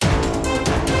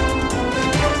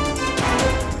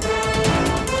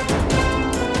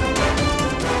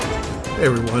Hey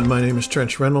everyone, my name is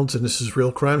Trench Reynolds and this is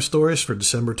Real Crime Stories for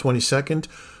December 22nd,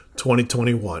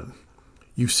 2021.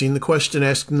 You've seen the question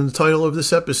asked in the title of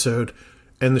this episode,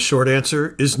 and the short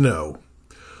answer is no.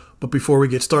 But before we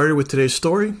get started with today's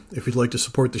story, if you'd like to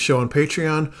support the show on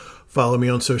Patreon, follow me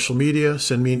on social media,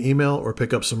 send me an email, or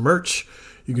pick up some merch,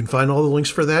 you can find all the links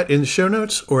for that in the show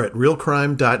notes or at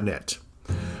realcrime.net.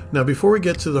 Now before we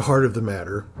get to the heart of the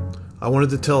matter, I wanted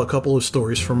to tell a couple of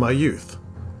stories from my youth.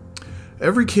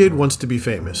 Every kid wants to be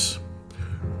famous.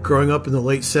 Growing up in the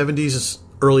late 70s,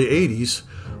 early 80s,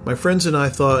 my friends and I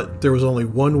thought there was only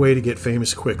one way to get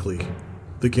famous quickly: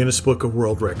 the Guinness Book of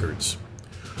World Records.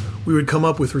 We would come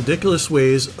up with ridiculous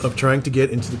ways of trying to get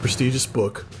into the prestigious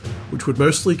book, which would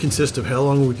mostly consist of how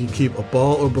long we could keep a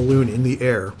ball or balloon in the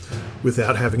air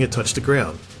without having it touch the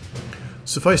ground.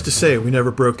 Suffice to say, we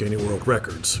never broke any world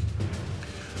records.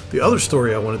 The other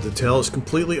story I wanted to tell is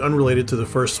completely unrelated to the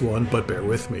first one, but bear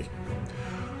with me.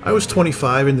 I was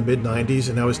 25 in the mid-90s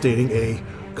and I was dating a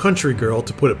country girl,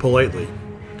 to put it politely.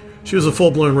 She was a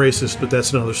full-blown racist, but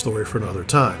that's another story for another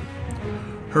time.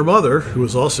 Her mother, who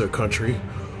was also country,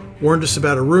 warned us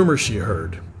about a rumor she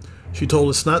heard. She told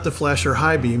us not to flash our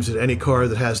high beams at any car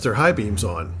that has their high beams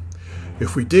on.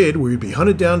 If we did, we would be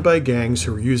hunted down by gangs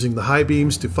who were using the high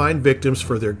beams to find victims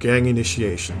for their gang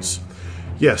initiations.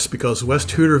 Yes, because West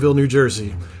Hooterville, New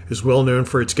Jersey is well known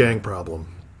for its gang problem.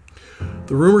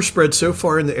 The rumor spread so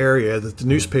far in the area that the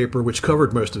newspaper, which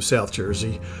covered most of South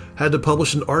Jersey, had to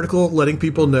publish an article letting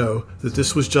people know that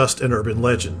this was just an urban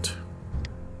legend.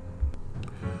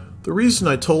 The reason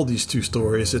I told these two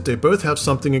stories is that they both have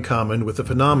something in common with a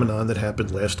phenomenon that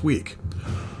happened last week.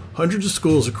 Hundreds of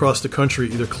schools across the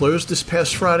country either closed this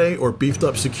past Friday or beefed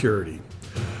up security.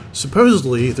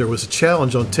 Supposedly, there was a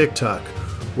challenge on TikTok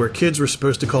where kids were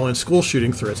supposed to call in school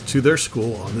shooting threats to their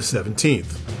school on the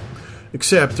 17th.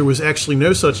 Except there was actually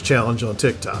no such challenge on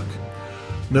TikTok.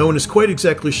 No one is quite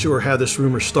exactly sure how this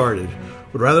rumor started,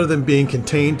 but rather than being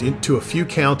contained into a few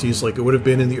counties like it would have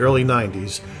been in the early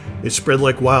 90s, it spread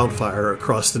like wildfire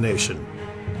across the nation.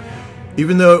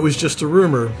 Even though it was just a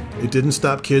rumor, it didn't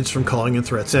stop kids from calling in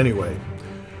threats anyway.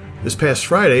 This past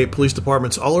Friday, police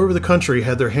departments all over the country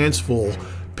had their hands full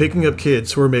picking up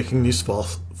kids who were making these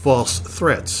false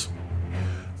threats.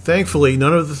 Thankfully,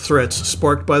 none of the threats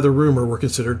sparked by the rumor were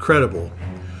considered credible.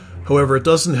 However, it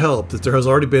doesn't help that there has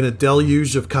already been a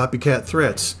deluge of copycat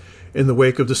threats in the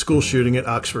wake of the school shooting at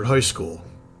Oxford High School.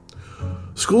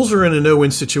 Schools are in a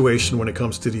no-win situation when it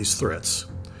comes to these threats.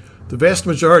 The vast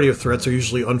majority of threats are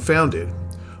usually unfounded,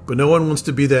 but no one wants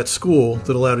to be that school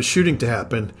that allowed a shooting to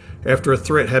happen after a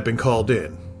threat had been called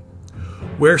in.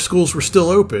 Where schools were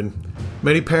still open,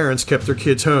 many parents kept their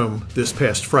kids home this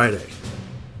past Friday.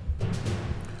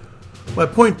 My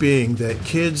point being that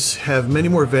kids have many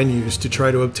more venues to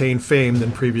try to obtain fame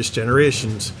than previous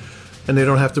generations, and they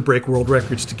don't have to break world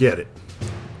records to get it.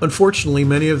 Unfortunately,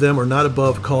 many of them are not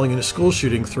above calling in a school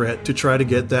shooting threat to try to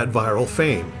get that viral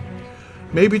fame.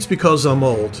 Maybe it's because I'm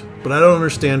old, but I don't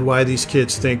understand why these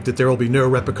kids think that there will be no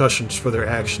repercussions for their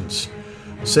actions.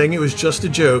 Saying it was just a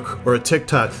joke or a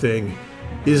TikTok thing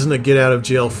isn't a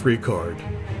get-out-of-jail-free card.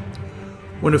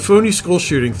 When a phony school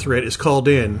shooting threat is called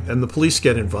in and the police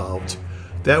get involved,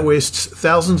 that wastes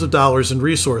thousands of dollars in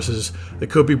resources that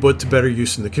could be put to better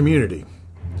use in the community.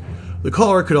 The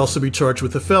caller could also be charged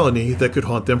with a felony that could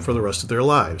haunt them for the rest of their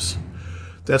lives.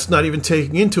 That's not even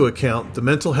taking into account the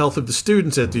mental health of the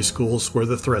students at these schools where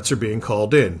the threats are being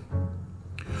called in.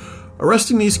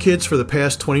 Arresting these kids for the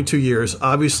past 22 years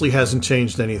obviously hasn't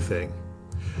changed anything.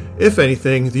 If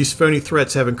anything, these phony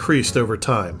threats have increased over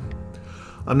time.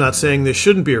 I'm not saying they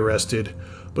shouldn't be arrested,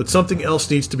 but something else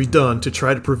needs to be done to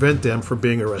try to prevent them from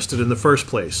being arrested in the first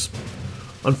place.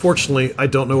 Unfortunately, I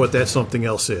don't know what that something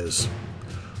else is.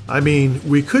 I mean,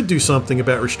 we could do something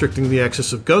about restricting the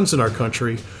access of guns in our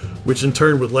country, which in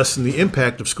turn would lessen the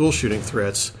impact of school shooting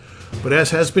threats, but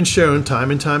as has been shown time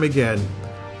and time again,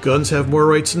 guns have more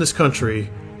rights in this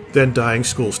country than dying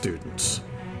school students.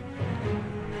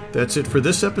 That's it for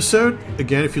this episode.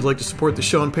 Again, if you'd like to support the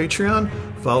show on Patreon,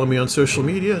 follow me on social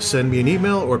media, send me an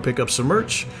email, or pick up some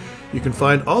merch. You can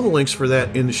find all the links for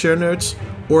that in the show notes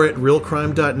or at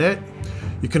realcrime.net.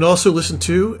 You can also listen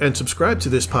to and subscribe to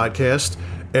this podcast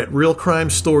at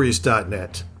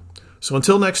realcrimestories.net. So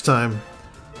until next time,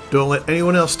 don't let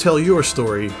anyone else tell your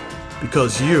story,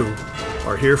 because you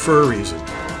are here for a reason.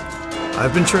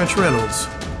 I've been Trench Reynolds,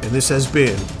 and this has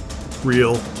been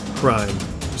Real Crime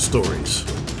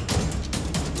Stories.